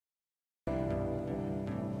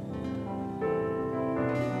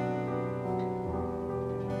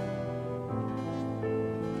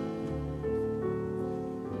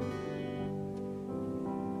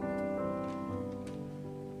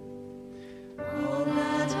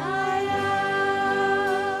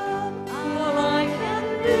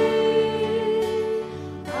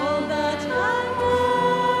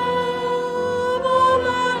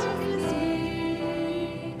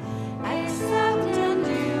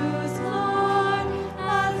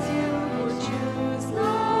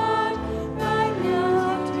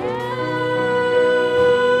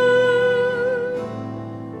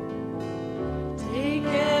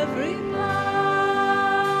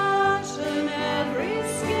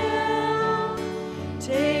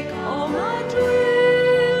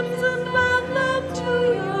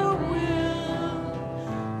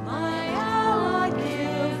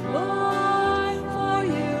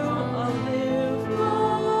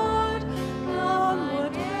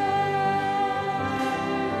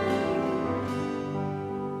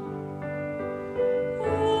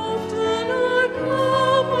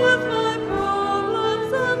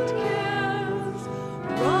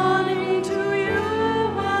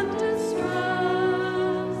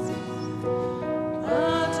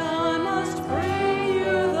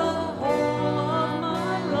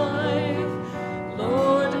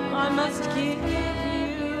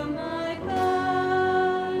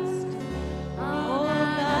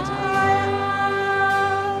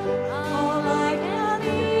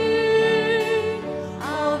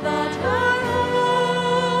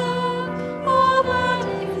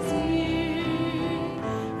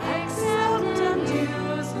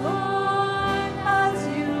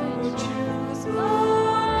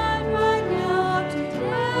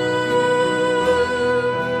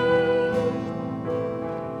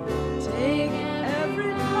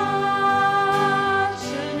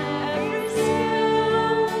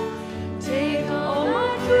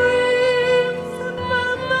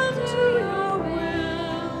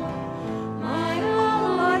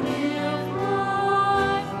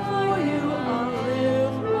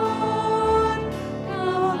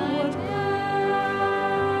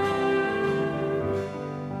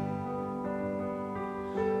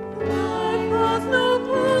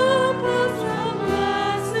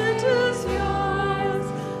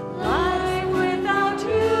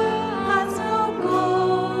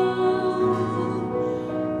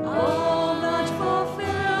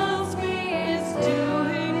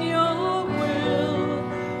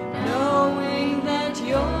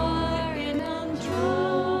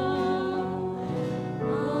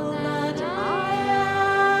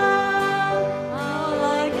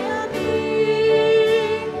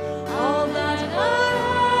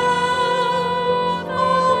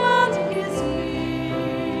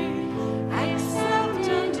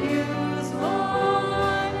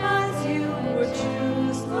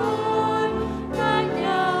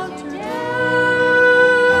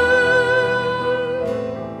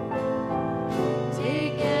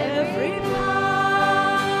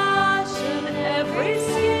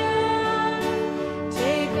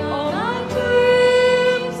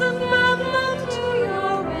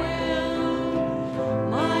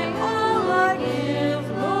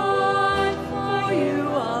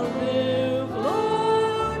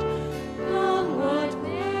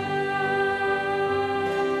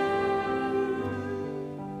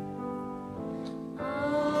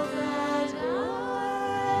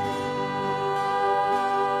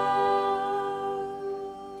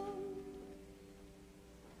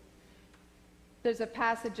There's a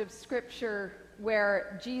passage of scripture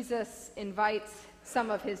where Jesus invites some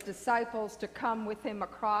of his disciples to come with him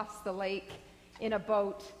across the lake in a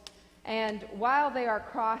boat. And while they are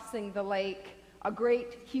crossing the lake, a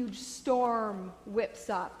great, huge storm whips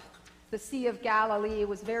up. The Sea of Galilee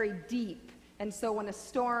was very deep, and so when a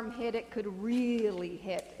storm hit, it could really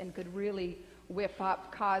hit and could really whip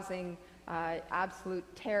up, causing absolute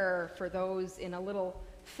terror for those in a little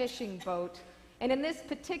fishing boat. And in this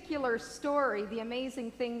particular story, the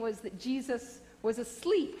amazing thing was that Jesus was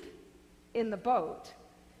asleep in the boat.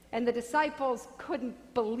 And the disciples couldn't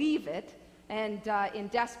believe it, and in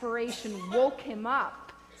desperation woke him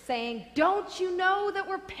up, saying, "Don't you know that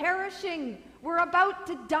we're perishing? We're about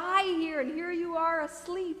to die here, and here you are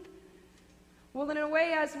asleep." Well, in a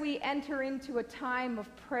way, as we enter into a time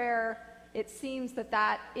of prayer, it seems that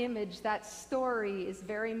that image, that story, is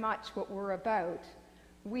very much what we're about.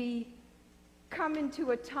 We come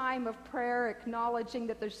into a time of prayer acknowledging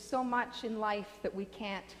that there's so much in life that we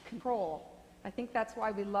can't control. I think that's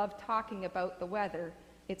why we love talking about the weather.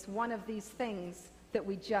 It's one of these things that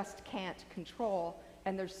we just can't control,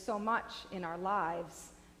 and there's so much in our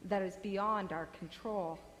lives that is beyond our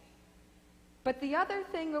control. But the other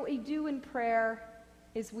thing that we do in prayer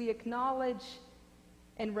is we acknowledge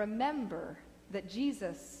and remember that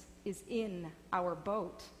Jesus is in our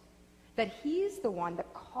boat, that he's the one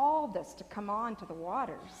that called us to come on to the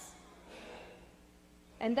waters,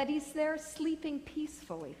 and that he's there sleeping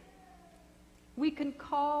peacefully. We can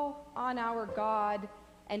call on our God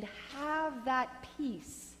and have that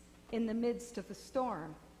peace in the midst of the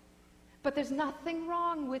storm. But there's nothing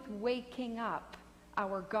wrong with waking up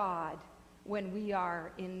our God when we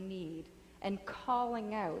are in need and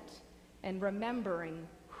calling out and remembering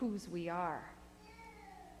whose we are.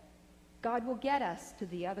 God will get us to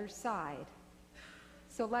the other side.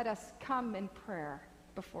 So let us come in prayer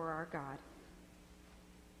before our God.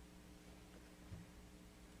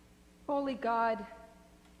 Holy God,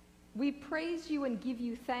 we praise you and give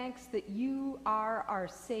you thanks that you are our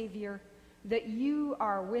Savior, that you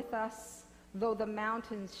are with us, though the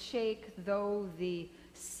mountains shake, though the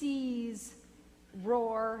seas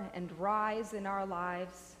roar and rise in our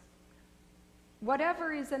lives.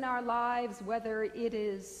 Whatever is in our lives, whether it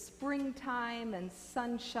is springtime and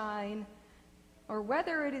sunshine, or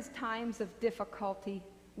whether it is times of difficulty,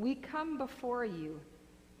 we come before you,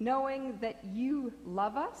 knowing that you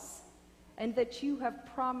love us and that you have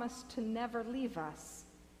promised to never leave us.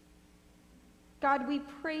 God, we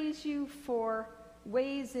praise you for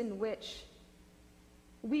ways in which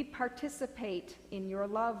we participate in your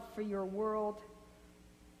love for your world.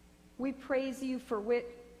 We praise you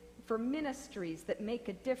for ministries that make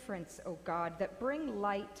a difference, O God, that bring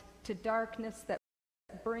light to darkness, that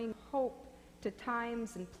bring hope to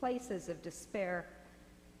times and places of despair.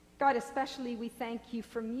 God, especially we thank you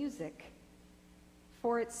for music,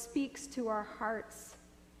 for it speaks to our hearts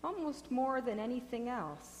almost more than anything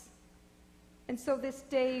else. And so this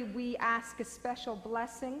day we ask a special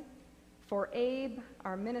blessing for Abe,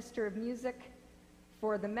 our minister of music,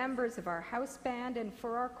 for the members of our house band, and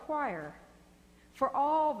for our choir, for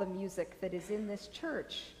all the music that is in this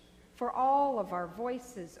church, for all of our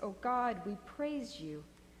voices. Oh God, we praise you,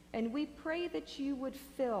 and we pray that you would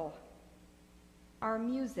fill our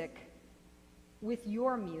music with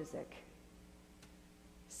your music.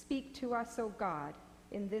 Speak to us, O God,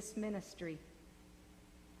 in this ministry.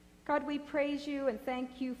 God, we praise you and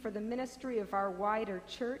thank you for the ministry of our wider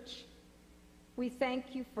church. We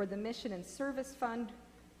thank you for the Mission and Service Fund,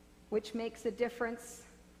 which makes a difference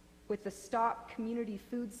with the Stop Community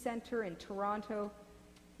Food Center in Toronto,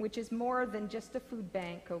 which is more than just a food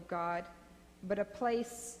bank, oh God, but a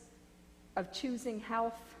place of choosing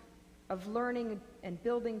health, of learning and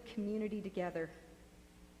building community together.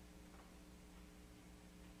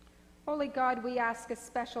 Holy God, we ask a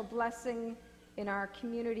special blessing in our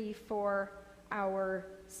community for our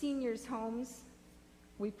seniors' homes.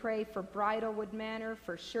 We pray for Bridlewood Manor,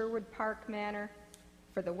 for Sherwood Park Manor,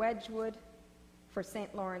 for the Wedgwood, for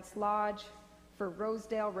St. Lawrence Lodge, for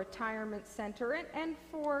Rosedale Retirement Center, and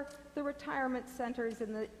for the retirement centers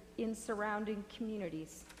in surrounding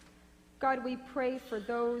communities. God, we pray for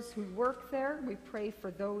those who work there. We pray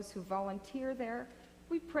for those who volunteer there.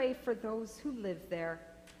 We pray for those who live there.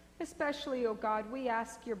 Especially, oh God, we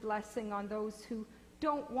ask your blessing on those who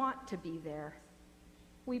don't want to be there.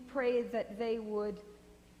 We pray that they would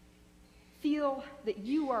feel that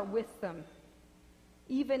you are with them,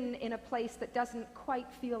 even in a place that doesn't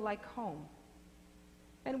quite feel like home.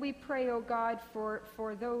 And we pray, oh God,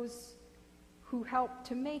 for those who help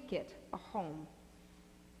to make it a home.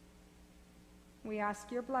 We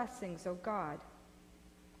ask your blessings, oh God.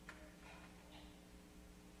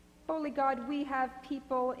 Holy God, we have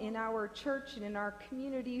people in our church and in our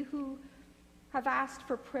community who have asked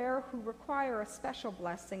for prayer, who require a special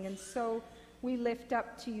blessing, and so we lift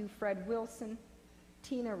up to you Fred Wilson,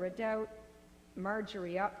 Tina Ridout,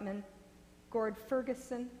 Marjorie Upman, Gord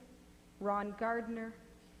Ferguson, Ron Gardner,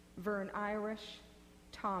 Vern Irish,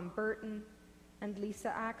 Tom Burton, and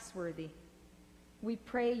Lisa Axworthy. We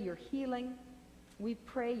pray your healing. We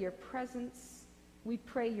pray your presence. We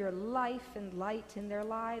pray your life and light in their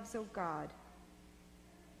lives, O God.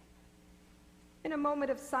 In a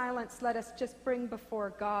moment of silence, let us just bring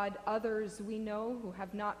before God others we know who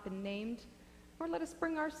have not been named, or let us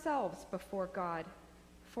bring ourselves before God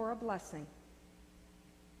for a blessing.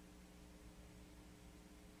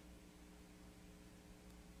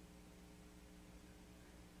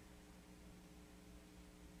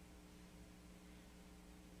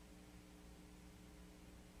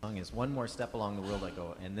 Is One More Step Along the World I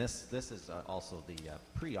Go, and this is also the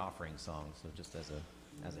pre-offering song, so just as a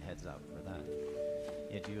heads up for that.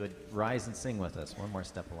 If you would rise and sing with us, One More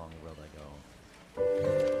Step Along the World I go.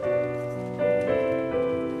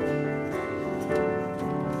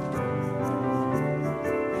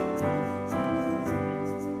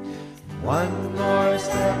 One more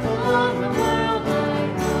step along the world I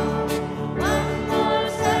go. One more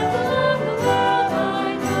step along the world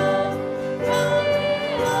I go. From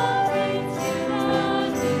all things to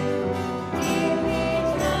do. Keep me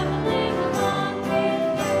traveling along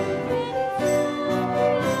with you. All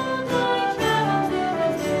I travel to the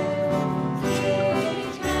new. Keep me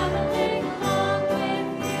traveling along with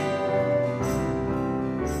you.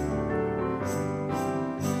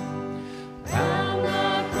 Round the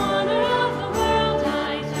corner of the world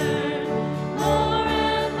I turn, more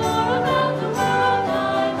and more about the world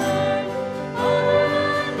I learn. All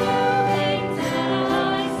the new things that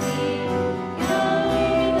I see, you'll be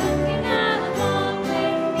looking at along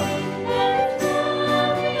with me. And from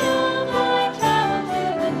the old I travel to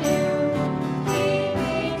the new, keep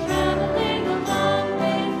me traveling along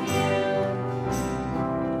with you.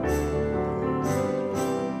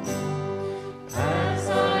 As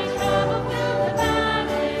I travel, fill the bad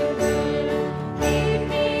and good. Keep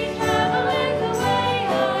me traveling the way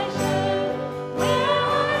I should. Where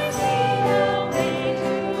I see no way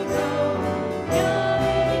to go, you'll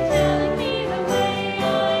be telling me the way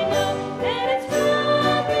I know. And it's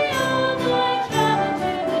from the old I travel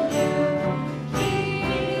to the new. Keep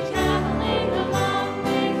me traveling along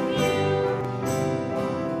with you.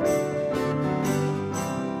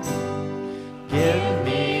 Give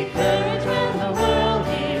me courage when the world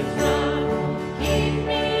is rough. Keep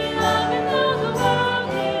me loving though the world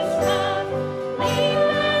is tough. Lead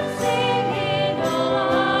and sing in all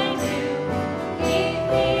I do. Keep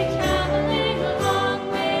me traveling along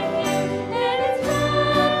with you. And it's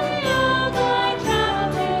from the old I travel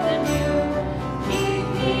to the new. Keep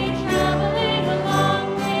me traveling along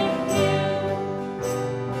with you.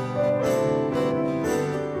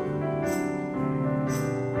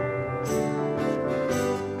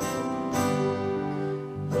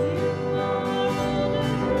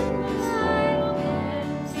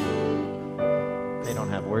 They don't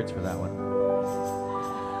have words for that one.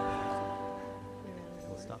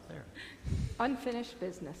 We'll stop there. Unfinished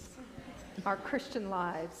business. Our Christian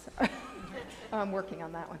lives. I'm working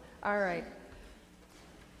on that one. All right.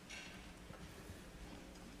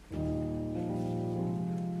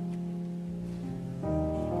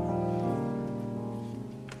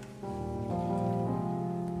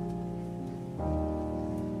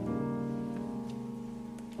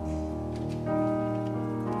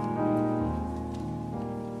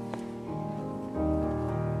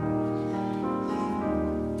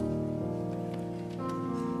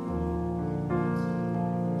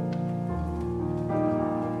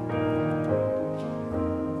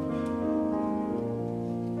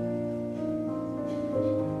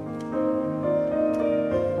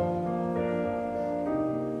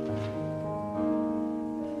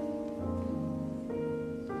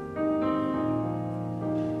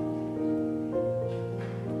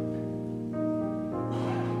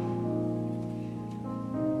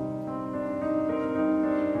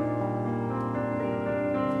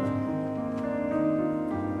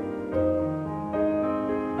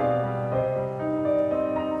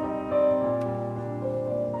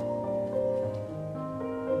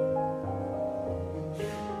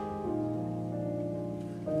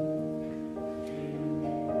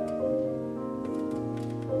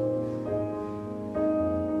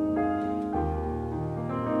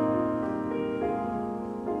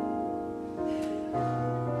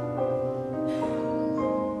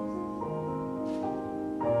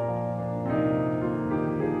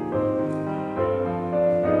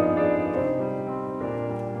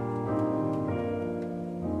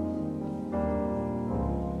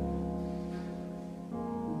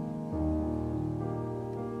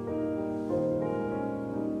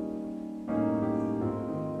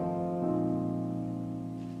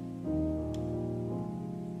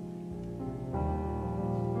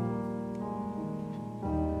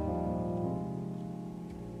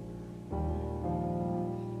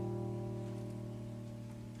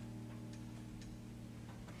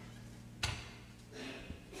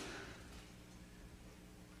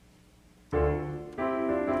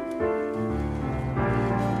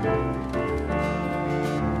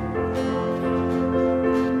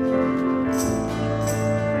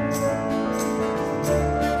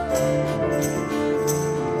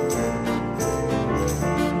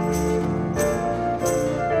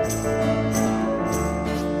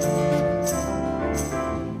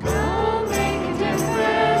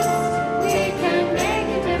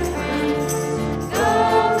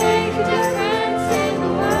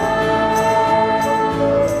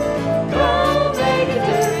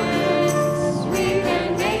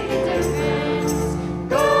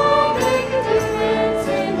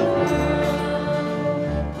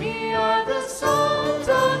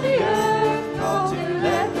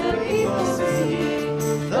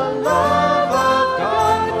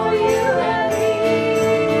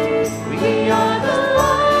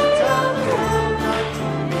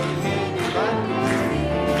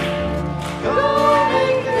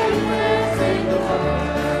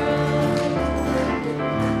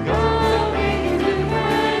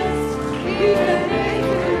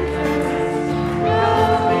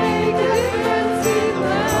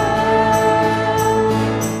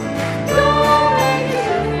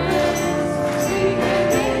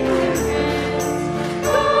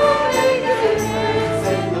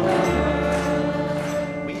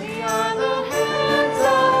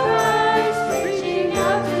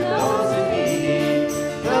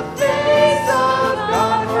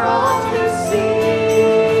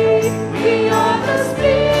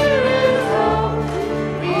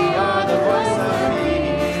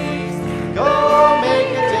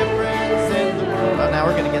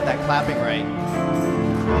 clapping right.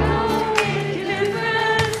 Go make a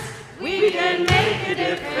difference. We can make a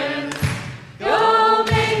difference. Go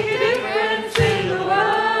make a difference in the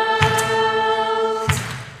world.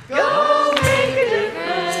 Go make a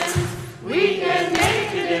difference. We can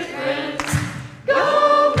make a difference.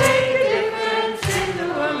 Go make a difference in the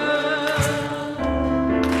world.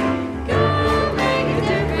 Go make a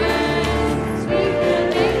difference. We can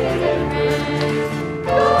make a difference.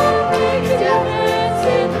 Go make a difference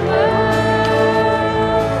in the world.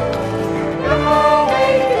 Go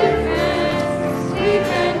make a difference. We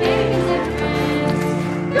can make a difference.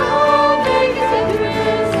 Go make a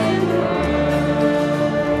difference in the world.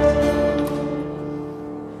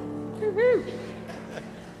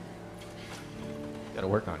 Got to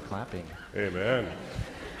work on clapping. Amen.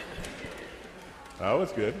 That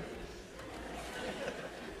was good.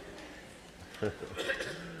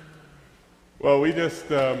 Well, we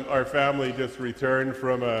just, our family just returned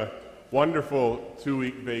from a wonderful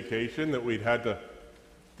 2-week vacation that we'd had to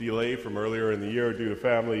delay from earlier in the year due to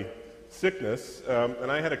family sickness.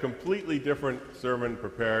 And I had a completely different sermon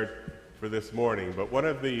prepared for this morning. But one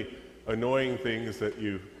of the annoying things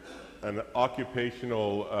an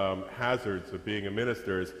occupational hazards of being a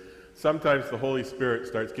minister is sometimes the Holy Spirit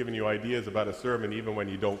starts giving you ideas about a sermon even when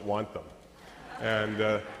you don't want them.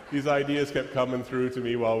 And these ideas kept coming through to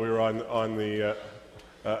me while we were on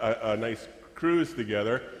a nice cruise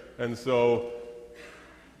together. And so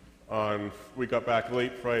we got back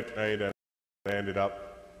late Friday night and I ended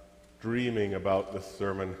up dreaming about this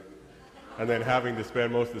sermon and then having to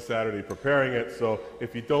spend most of the Saturday preparing it. So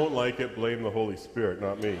if you don't like it, blame the Holy Spirit,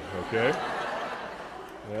 not me, okay?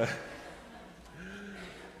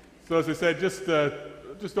 So as I said,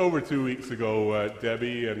 just over 2 weeks ago,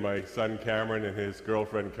 Debbie and my son Cameron and his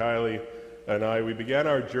girlfriend Kylie and I, we began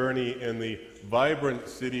our journey in the vibrant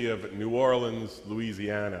city of New Orleans,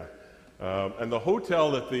 Louisiana. And the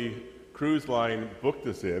hotel that the cruise line booked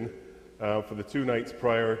us in for the 2 nights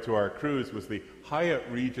prior to our cruise was the Hyatt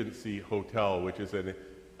Regency Hotel, which is an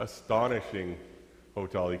astonishing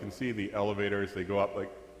hotel. You can see the elevators, they go up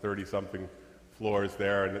like 30-something floors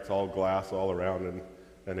there, and it's all glass all around,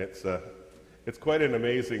 and it's quite an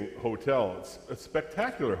amazing hotel. It's a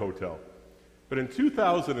spectacular hotel. But in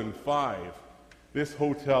 2005, this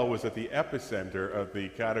hotel was at the epicenter of the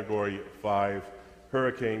Category 5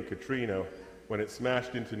 Hurricane Katrina when it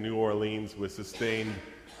smashed into New Orleans with sustained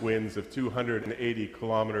winds of 280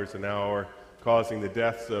 kilometers an hour, causing the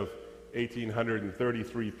deaths of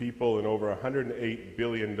 1,833 people and over $108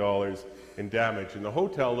 billion in damage. And the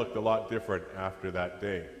hotel looked a lot different after that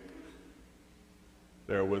day.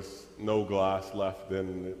 There was no glass left,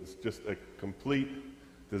 and it was just a complete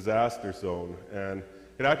disaster zone. And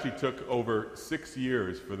it actually took over 6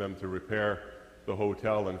 years for them to repair the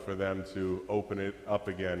hotel and for them to open it up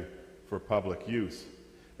again for public use.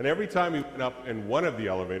 And every time you went up in one of the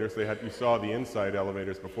elevators, you saw the inside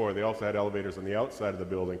elevators before, they also had elevators on the outside of the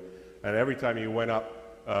building, and every time you went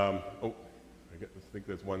up, I think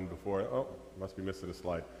there's one before, must be missing a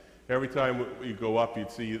slide. Every time you go up,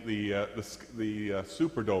 you'd see the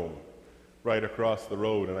Superdome right across the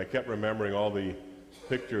road, and I kept remembering all the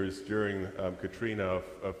pictures during Katrina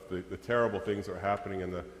of the terrible things that were happening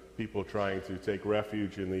and the people trying to take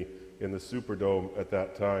refuge in the Superdome at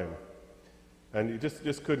that time. And you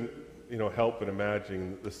just couldn't, help but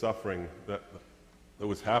imagine the suffering that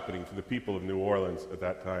was happening to the people of New Orleans at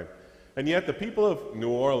that time. And yet the people of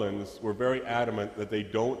New Orleans were very adamant that they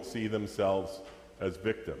don't see themselves as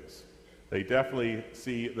victims. They definitely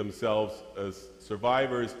see themselves as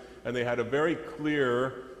survivors, and they had a very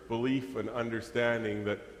clear belief and understanding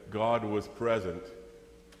that God was present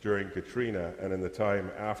during Katrina and in the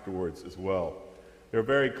time afterwards as well. They were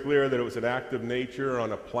very clear that it was an act of nature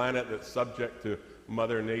on a planet that's subject to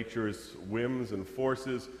Mother Nature's whims and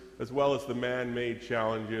forces, as well as the man-made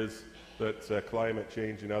challenges that climate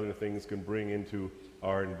change and other things can bring into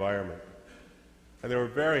our environment. And they were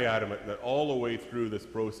very adamant that all the way through this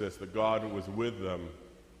process that God was with them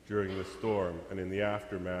during the storm and in the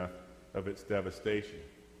aftermath of its devastation.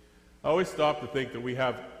 I always stop to think that we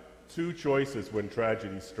have two choices when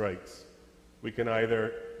tragedy strikes. We can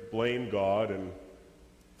either blame God and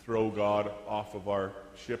throw God off of our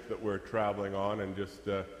ship that we're traveling on and just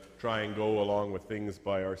try and go along with things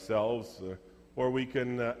by ourselves, or we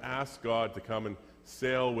can ask God to come and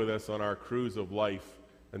sail with us on our cruise of life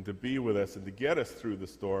and to be with us and to get us through the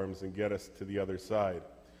storms and get us to the other side.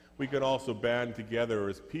 We can also band together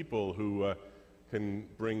as people who can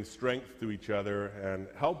bring strength to each other and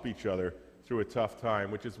help each other through a tough time,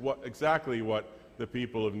 which is exactly what the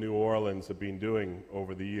people of New Orleans have been doing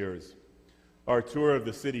over the years. Our tour of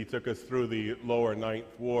the city took us through the lower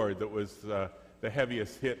Ninth Ward that was the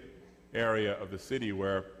heaviest hit area of the city,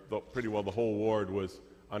 where pretty well the whole ward was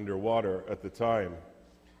underwater at the time.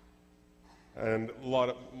 And a lot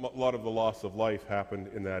of the loss of life happened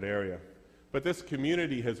in that area. But this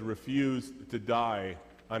community has refused to die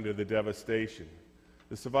under the devastation.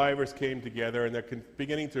 The survivors came together, and they're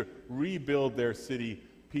beginning to rebuild their city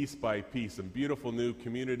piece by piece. Some beautiful new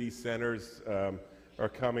community centers are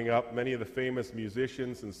coming up. Many of the famous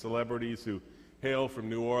musicians and celebrities who hail from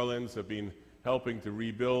New Orleans have been helping to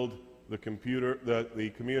rebuild the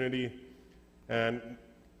community, and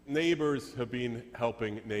neighbors have been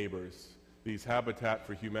helping neighbors. These Habitat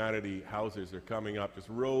for Humanity houses are coming up, just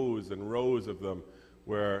rows and rows of them,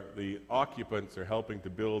 where the occupants are helping to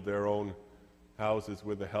build their own houses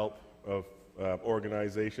with the help of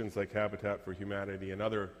organizations like Habitat for Humanity and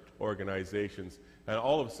other organizations. And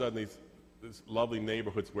all of a sudden, these lovely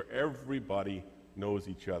neighborhoods where everybody knows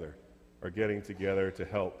each other are getting together to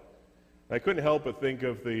help. I couldn't help but think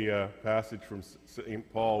of the passage from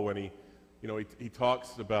St. Paul when he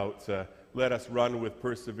talks about let us run with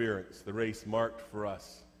perseverance the race marked for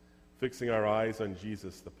us, fixing our eyes on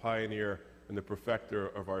Jesus, the pioneer and the perfecter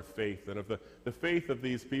of our faith, and of the faith of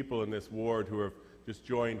these people in this ward who have just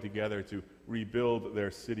joined together to rebuild their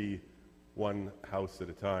city one house at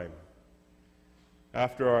a time.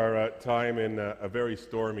 After our time in a very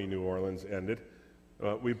stormy New Orleans ended,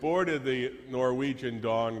 we boarded the Norwegian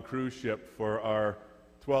Dawn cruise ship for our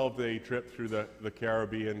 12-day trip through the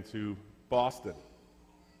Caribbean to Boston.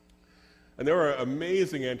 And there were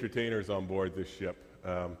amazing entertainers on board this ship.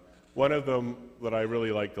 One of them that I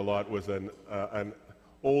really liked a lot was an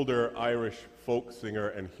older Irish folk singer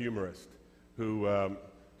and humorist who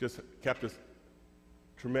just kept us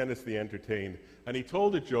tremendously entertained. And he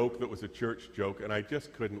told a joke that was a church joke, and I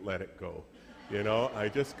just couldn't let it go. I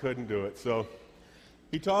just couldn't do it. So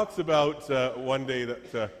he talks about one day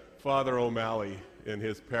that Father O'Malley in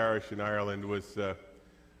his parish in Ireland was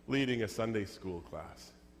leading a Sunday school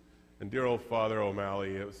class. And dear old Father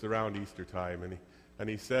O'Malley, it was around Easter time, and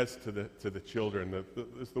he says to the children,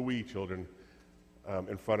 the wee children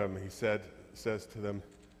in front of him, he says to them,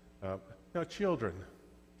 now children,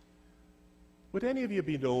 would any of you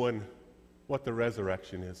be knowing what the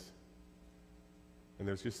resurrection is? And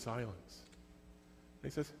there's just silence. And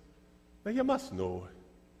he says, now you must know.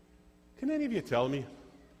 Can any of you tell me,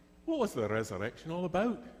 what was the resurrection all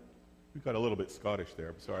about? We got a little bit Scottish there,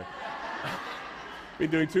 I'm sorry. Been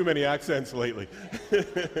doing too many accents lately.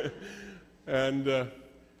 And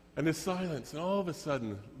there's silence, and all of a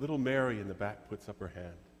sudden, little Mary in the back puts up her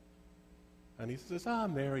hand. And he says,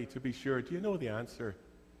 Mary, to be sure, do you know the answer?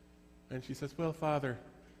 And she says, well, Father,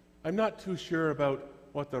 I'm not too sure about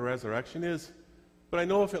what the resurrection is, but I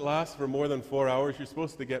know if it lasts for more than 4 hours, you're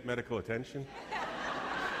supposed to get medical attention.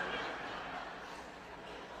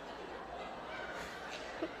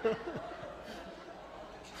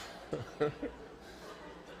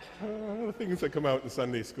 The things that come out in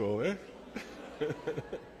Sunday school, eh?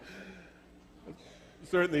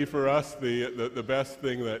 Certainly for us, the best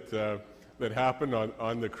thing that happened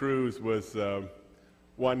on the cruise was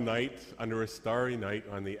one night, under a starry night,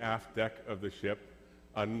 on the aft deck of the ship,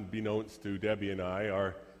 unbeknownst to Debbie and I,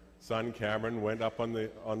 our son Cameron went up on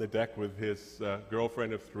the deck with his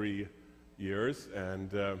girlfriend of 3 years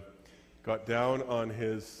and got down on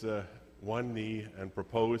his one knee and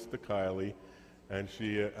proposed to Kylie, and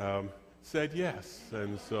she said yes.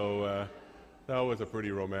 And so that was a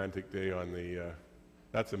pretty romantic day on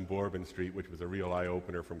that's in Bourbon Street, which was a real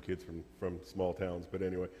eye-opener from kids from small towns. But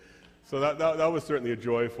anyway, so that was certainly a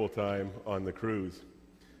joyful time on the cruise.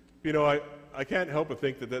 I can't help but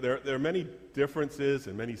think that there are many differences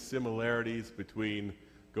and many similarities between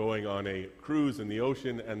going on a cruise in the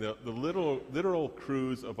ocean and the literal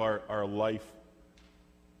cruise of our life,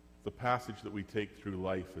 the passage that we take through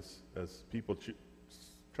life as people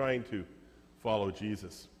trying to follow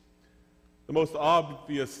Jesus. The most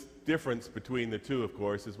obvious difference between the two, of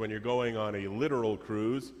course, is when you're going on a literal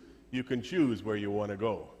cruise, you can choose where you want to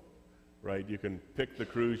go, right? You can pick the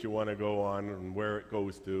cruise you want to go on and where it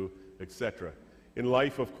goes to, etc. In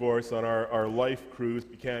life, of course, on our life cruise,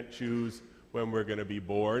 we can't choose when we're going to be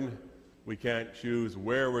born. We can't choose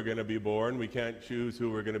where we're going to be born. We can't choose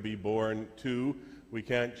who we're going to be born to. We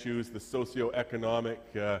can't choose the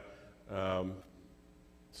socioeconomic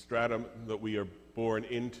stratum that we are born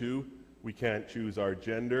into. We can't choose our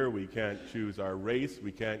gender. We can't choose our race.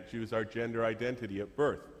 We can't choose our gender identity at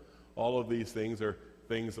birth. All of these things are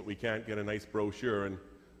things that we can't get a nice brochure and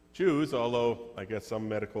choose, although I guess some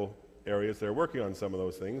medical areas they're working on some of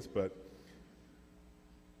those things. But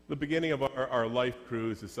The beginning of our life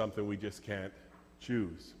cruise is something we just can't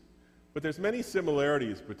choose. But there's many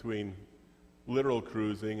similarities between literal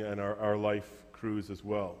cruising and our life cruise as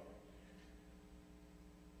well.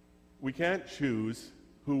 We can't choose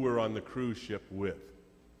who we're on the cruise ship with.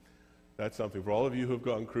 That's something for all of you who have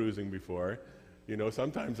gone cruising before. You know,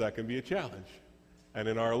 sometimes that can be a challenge. And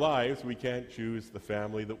in our lives, we can't choose the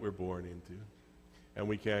family that we're born into. And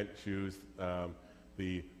we can't choose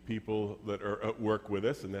the people that are at work with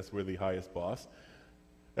us, unless we're the highest boss.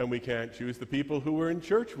 And we can't choose the people who we're in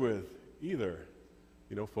church with either.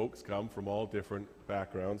 You know, folks come from all different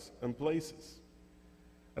backgrounds and places.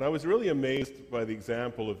 And I was really amazed by the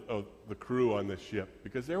example of the crew on this ship,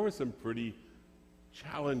 because there were some pretty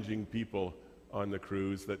challenging people on the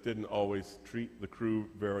cruise that didn't always treat the crew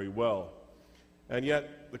very well. And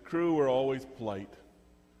yet, the crew were always polite,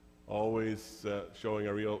 always showing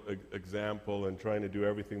a real example and trying to do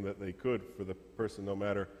everything that they could for the person, no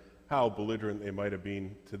matter how belligerent they might have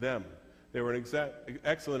been to them. They were an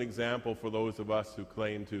excellent example for those of us who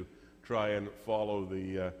claim to try and follow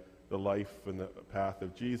the life and the path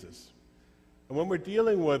of Jesus. And when we're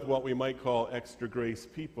dealing with what we might call extra grace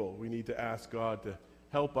people, we need to ask God to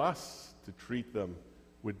help us to treat them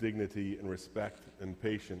with dignity and respect and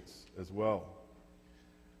patience as well.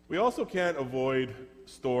 We also can't avoid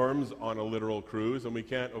storms on a literal cruise, and we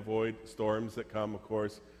can't avoid storms that come, of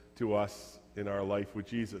course, to us in our life with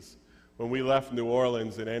Jesus. When we left New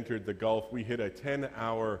Orleans and entered the Gulf, we hit a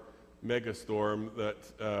 10-hour megastorm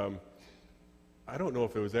that I don't know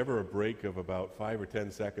if there was ever a break of about 5 or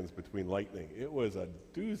 10 seconds between lightning. It was a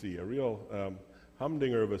doozy, a real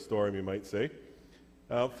humdinger of a storm, you might say.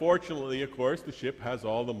 Fortunately, of course, the ship has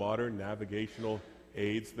all the modern navigational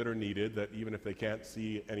aids that are needed, that even if they can't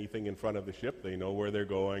see anything in front of the ship, they know where they're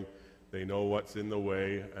going, they know what's in the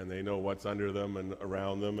way, and they know what's under them and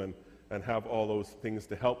around them, and have all those things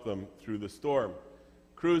to help them through the storm.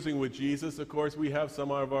 Cruising with Jesus, of course, we have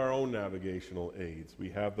some of our own navigational aids. We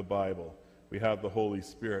have the Bible, we have the Holy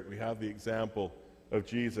Spirit, we have the example of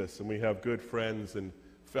Jesus, and we have good friends and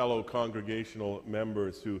fellow congregational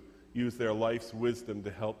members who use their life's wisdom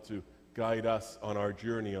to help to guide us on our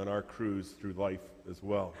journey, on our cruise through life as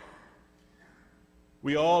well.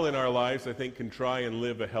 We all in our lives, I think, can try and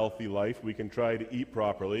live a healthy life. We can try to eat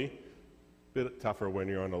properly. Bit tougher when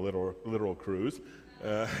you're on a literal cruise.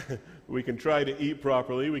 We can try to eat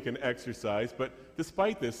properly, we can exercise, but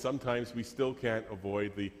despite this, sometimes we still can't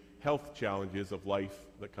avoid the health challenges of life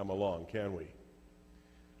that come along, can we?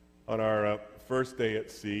 On our first day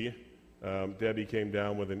at sea, Debbie came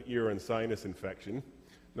down with an ear and sinus infection,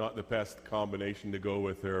 not the best combination to go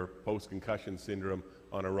with her post-concussion syndrome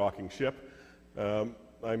on a rocking ship.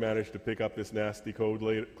 I managed to pick up this nasty cold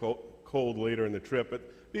later in the trip, but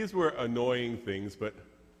these were annoying things, but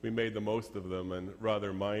we made the most of them, and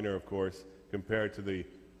rather minor, of course, compared to the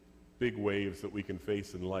big waves that we can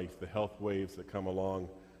face in life, the health waves that come along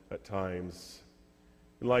at times.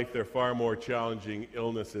 In life, there are far more challenging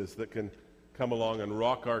illnesses that can come along and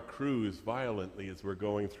rock our cruise violently as we're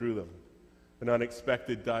going through them. An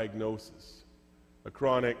unexpected diagnosis, a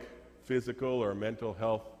chronic physical or mental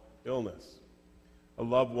health illness, a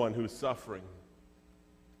loved one who's suffering.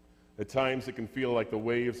 At times it can feel like the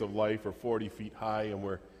waves of life are 40 feet high and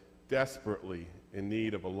we're desperately in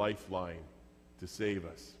need of a lifeline to save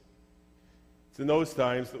us. It's in those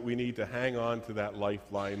times that we need to hang on to that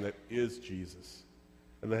lifeline that is Jesus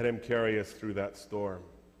and let him carry us through that storm.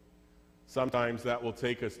 Sometimes that will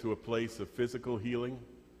take us to a place of physical healing.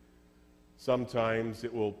 Sometimes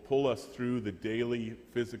it will pull us through the daily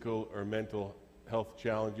physical or mental health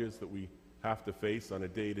challenges that we have to face on a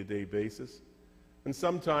day-to-day basis. And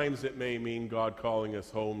sometimes it may mean God calling us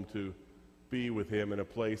home to be with him in a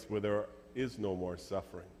place where there is no more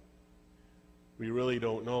suffering. We really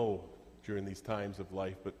don't know during these times of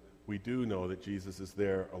life, but we do know that Jesus is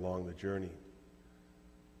there along the journey.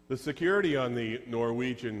 The security on the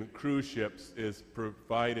Norwegian cruise ships is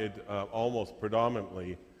provided almost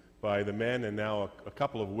predominantly by the men and now a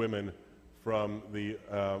couple of women from the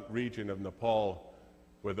region of Nepal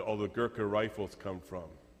where all the Gurkha rifles come from.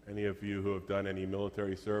 Any of you who have done any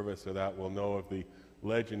military service or that will know of the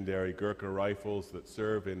legendary Gurkha rifles that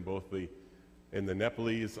serve in both in the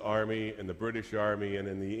Nepalese army, in the British army, and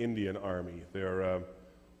in the Indian army. They're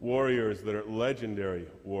warriors that are legendary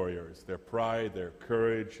warriors. Their pride, their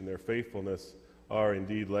courage, and their faithfulness are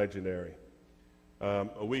indeed legendary.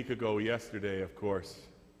 A week ago yesterday, of course,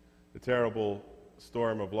 the terrible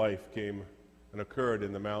storm of life came and occurred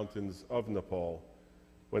in the mountains of Nepal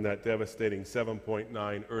when that devastating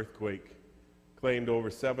 7.9 earthquake claimed over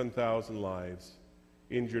 7,000 lives,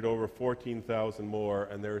 injured over 14,000 more,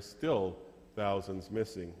 and there are still thousands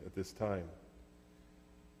missing at this time.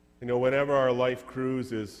 You know, whenever our life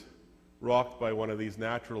cruise is rocked by one of these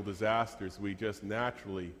natural disasters, we just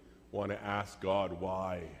naturally want to ask God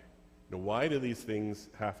why. You know, why do these things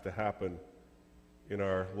have to happen in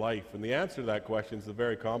our life? And the answer to that question is a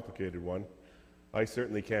very complicated one. I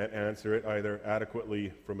certainly can't answer it either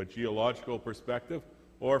adequately from a geological perspective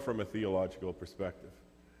or from a theological perspective.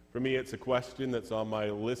 For me, it's a question that's on my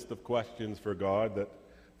list of questions for God that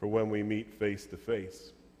for when we meet face to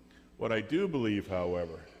face. What I do believe,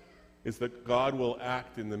 however, is that God will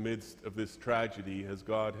act in the midst of this tragedy as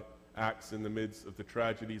God acts in the midst of the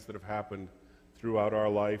tragedies that have happened throughout our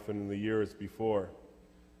life and in the years before.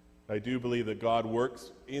 I do believe that God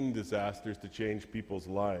works in disasters to change people's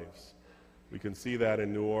lives. We can see that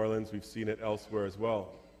in New Orleans. We've seen it elsewhere as well.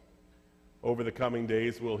 Over the coming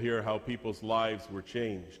days, we'll hear how people's lives were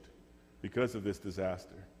changed because of this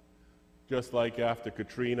disaster. Just like after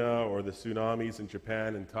Katrina or the tsunamis in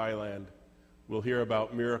Japan and Thailand, we'll hear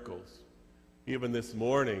about miracles. Even this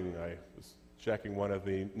morning, I was checking one of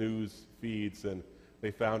the news feeds, and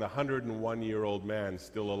they found a 101-year-old man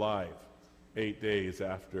still alive 8 days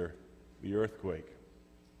after the earthquake.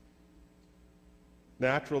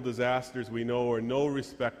 Natural disasters, we know, are no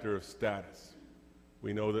respecter of status.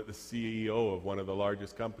 We know that the CEO of one of the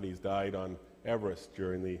largest companies died on Everest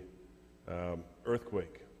during the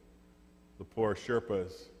earthquake. The poor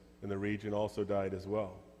Sherpas in the region also died as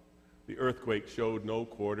well. The earthquake showed no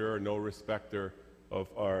quarter or no respecter of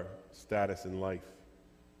our status in life.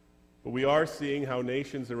 But we are seeing how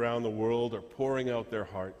nations around the world are pouring out their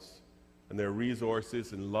hearts and their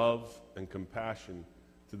resources in love and compassion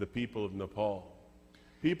to the people of Nepal.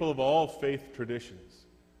 People of all faith traditions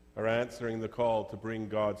are answering the call to bring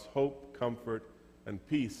God's hope, comfort, and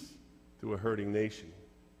peace to a hurting nation.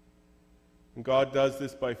 And God does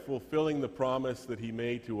this by fulfilling the promise that he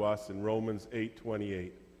made to us in Romans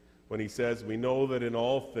 8:28, when he says, "We know that in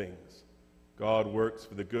all things God works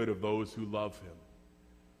for the good of those who love him,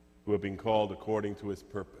 who have been called according to his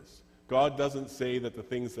purpose." God doesn't say that the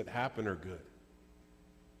things that happen are good.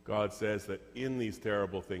 God says that in these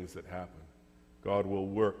terrible things that happen, God will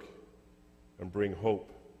work and bring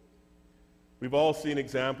hope. We've all seen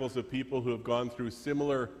examples of people who have gone through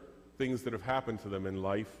similar things that have happened to them in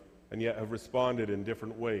life and yet have responded in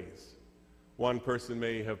different ways. One person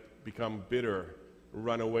may have become bitter,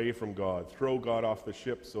 run away from God, throw God off the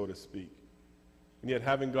ship, so to speak. And yet,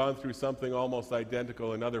 having gone through something almost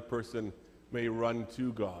identical, another person may run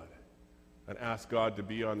to God and ask God to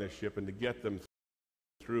be on their ship and to get them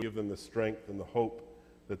through, give them the strength and the hope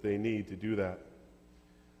that they need to do that.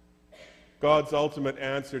 God's ultimate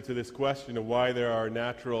answer to this question of why there are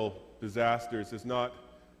natural disasters is not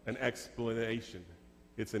an explanation,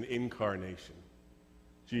 it's an incarnation.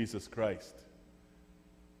 Jesus Christ.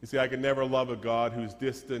 You see, I can never love a God who's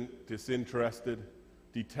distant, disinterested,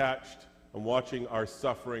 detached, and watching our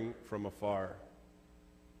suffering from afar.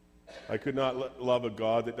 I could not love a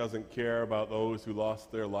God that doesn't care about those who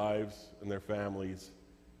lost their lives and their families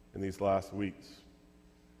in these last weeks.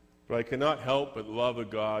 But I cannot help but love a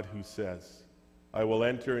God who says, "I will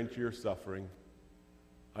enter into your suffering.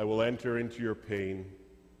 I will enter into your pain.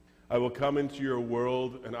 I will come into your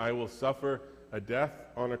world, and I will suffer a death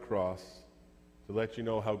on a cross to let you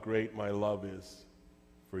know how great my love is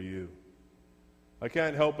for you." I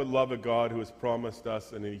can't help but love a God who has promised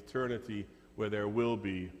us an eternity where there will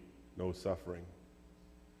be no suffering.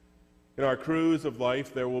 In our cruise of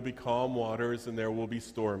life, there will be calm waters and there will be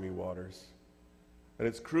stormy waters. And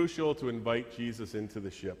it's crucial to invite Jesus into the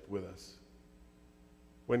ship with us.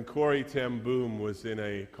 When Corrie ten Boom was in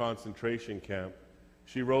a concentration camp,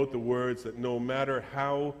 she wrote the words that no matter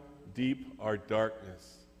how deep our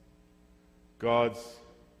darkness, God's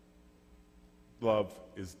love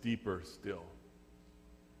is deeper still.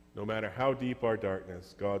 No matter how deep our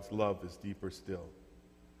darkness, God's love is deeper still.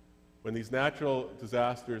 When these natural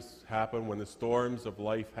disasters happen, when the storms of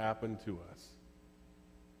life happen to us,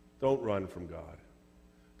 don't run from God.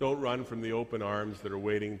 Don't run from the open arms that are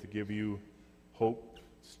waiting to give you hope,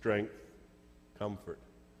 strength, comfort.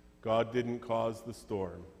 God didn't cause the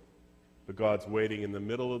storm, but God's waiting in the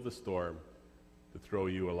middle of the storm to throw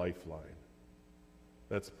you a lifeline.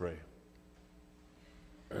 Let's pray.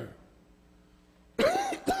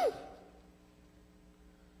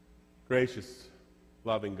 Gracious,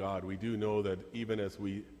 loving God, we do know that even as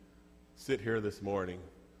we sit here this morning,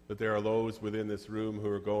 that there are those within this room who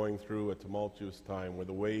are going through a tumultuous time where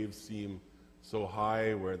the waves seem so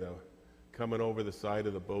high, where they're coming over the side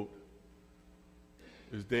of the boat.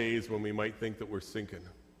 There's days when we might think that we're sinking.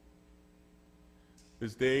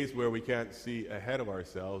 There's days where we can't see ahead of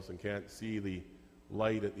ourselves and can't see the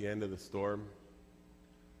light at the end of the storm.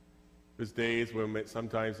 There's days when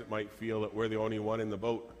sometimes it might feel that we're the only one in the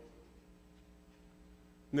boat.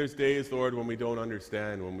 And there's days, Lord, when we don't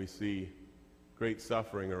understand, when we see great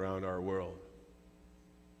suffering around our world.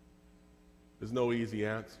 There's no easy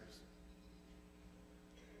answers.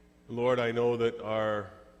 And Lord, I know that our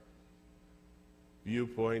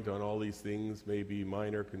viewpoint on all these things may be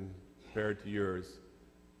minor compared to yours,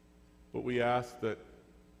 but we ask that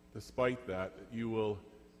despite that, that you will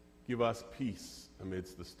give us peace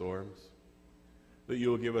amidst the storms, that you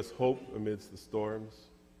will give us hope amidst the storms.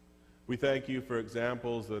 We thank you for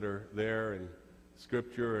examples that are there in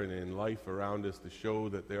Scripture and in life around us to show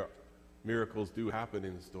that miracles do happen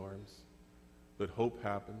in storms, that hope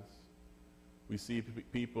happens. We see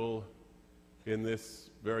people in this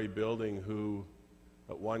very building who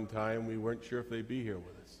at one time we weren't sure if they'd be here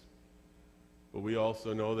with us. But we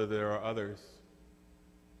also know that there are others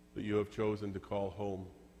that you have chosen to call home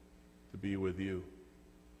to be with you.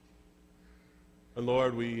 And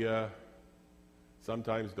Lord, we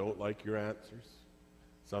sometimes don't like your answers.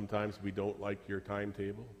 Sometimes we don't like your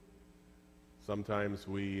timetable. Sometimes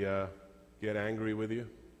we get angry with you.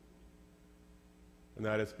 And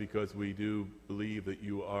that is because we do believe that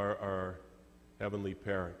you are our heavenly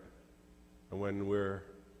parent. And when we're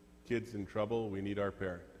kids in trouble, we need our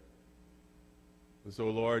parent. And so,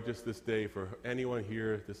 Lord, just this day, for anyone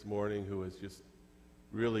here this morning who is just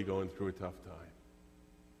really going through a tough time,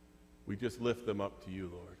 we just lift them up to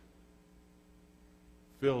you, Lord.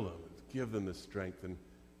 Fill them, give them the strength, and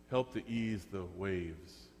help to ease the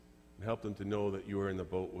waves, and help them to know that you are in the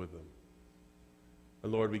boat with them.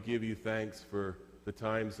 And Lord, we give you thanks for the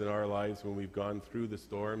times in our lives when we've gone through the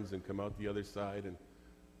storms and come out the other side, and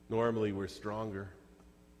normally we're stronger.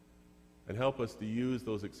 And help us to use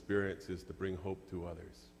those experiences to bring hope to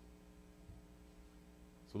others.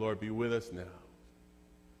 So Lord, be with us now.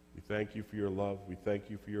 We thank you for your love. We thank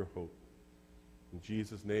you for your hope. In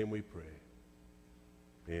Jesus' name we pray.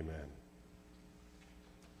 Amen.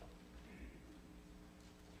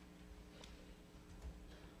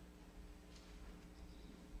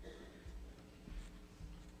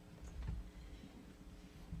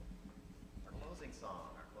 Our closing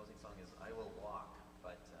song is I Will Walk,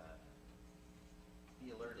 but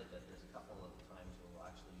be alerted that there's a couple of times we'll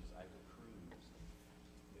actually use I Will Cruise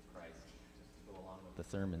with Christ, just to go along with the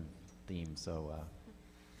sermon theme. So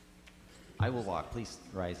I Will Walk. Please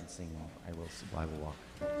rise and sing I Will Walk.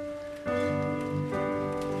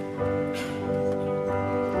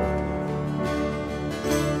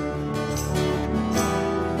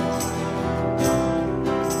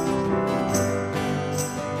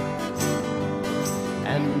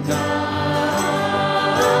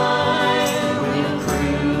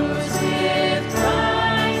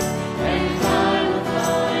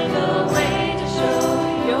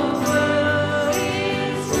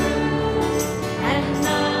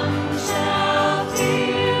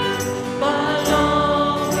 But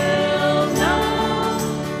all will know.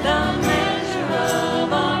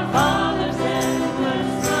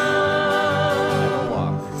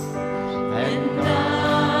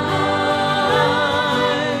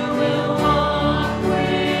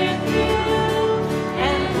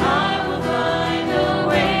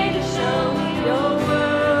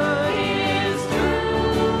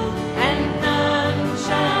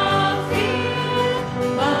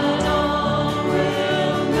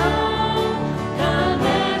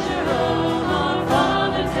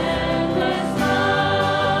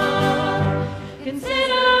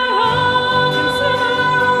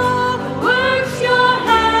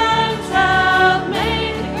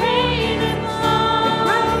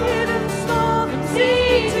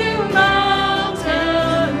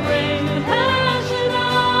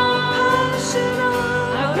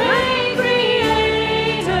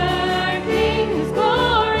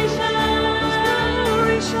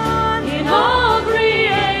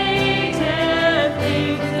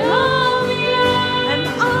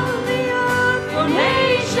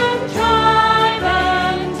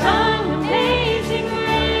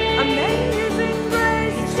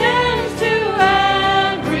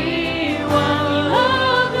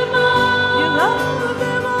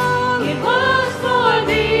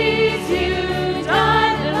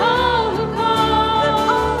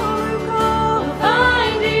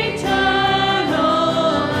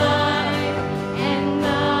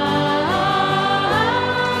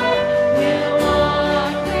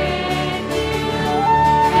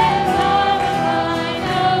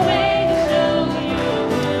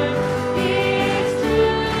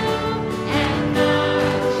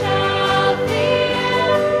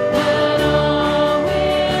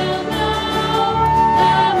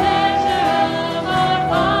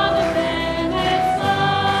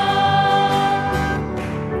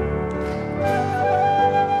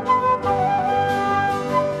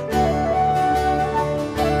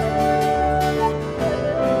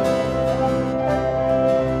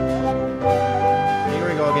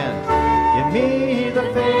 Give me the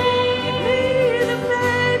faith. Give me the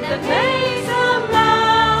faith that makes a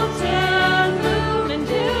mountain move,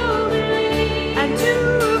 and to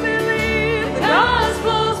believe the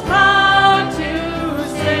gospel's power to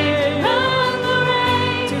save.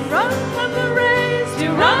 Run from the race, to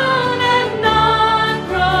run and not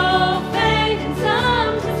grow faint, and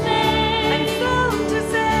some to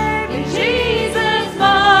save, in Jesus'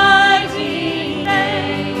 mighty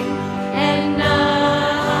name. And I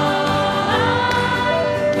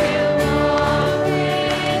will walk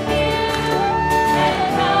with you,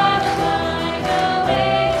 and I will find a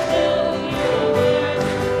way to your word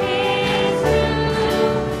is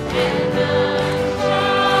true, and none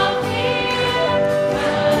shall fear,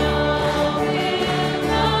 but all will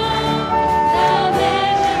know the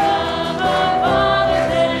measure of our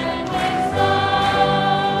Father's endless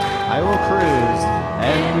love. I will cruise,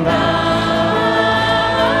 and I will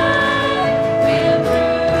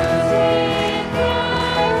cruise with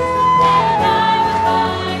Christ, and I will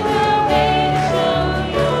find a way to show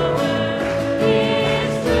your word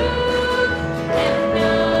is true, and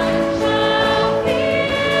none shall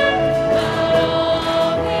fear, but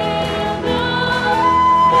all will know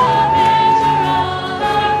the measure of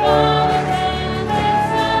our Father's endless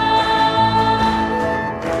love.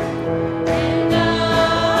 And I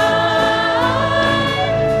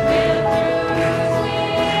will cruise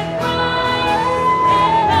with Christ,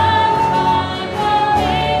 and I will find a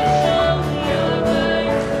way to show your word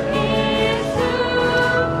is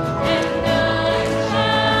true, and none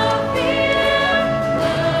shall fear,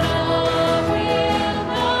 but all will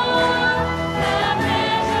know the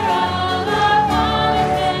measure of our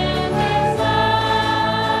Father's endless love.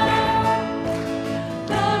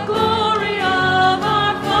 The glory of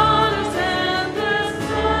our Father's endless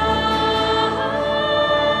love.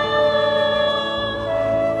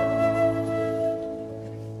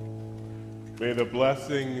 May the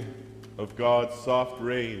blessing of God's soft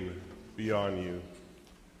rain be on you,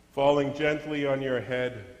 falling gently on your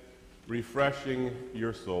head, refreshing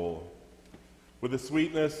your soul. With the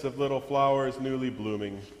sweetness of little flowers newly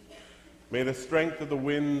blooming, may the strength of the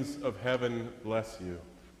winds of heaven bless you,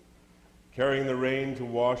 carrying the rain to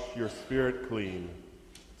wash your spirit clean,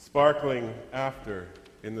 sparkling after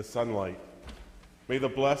in the sunlight. May the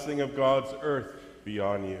blessing of God's earth be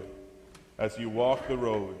on you as you walk the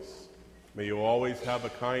roads. May you always have a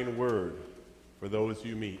kind word for those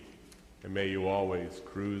you meet, and may you always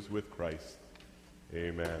cruise with Christ.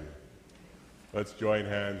 Amen. Let's join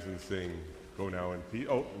hands and sing Go Now in Peace.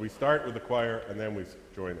 Oh, we start with the choir, and then we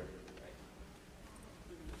join it.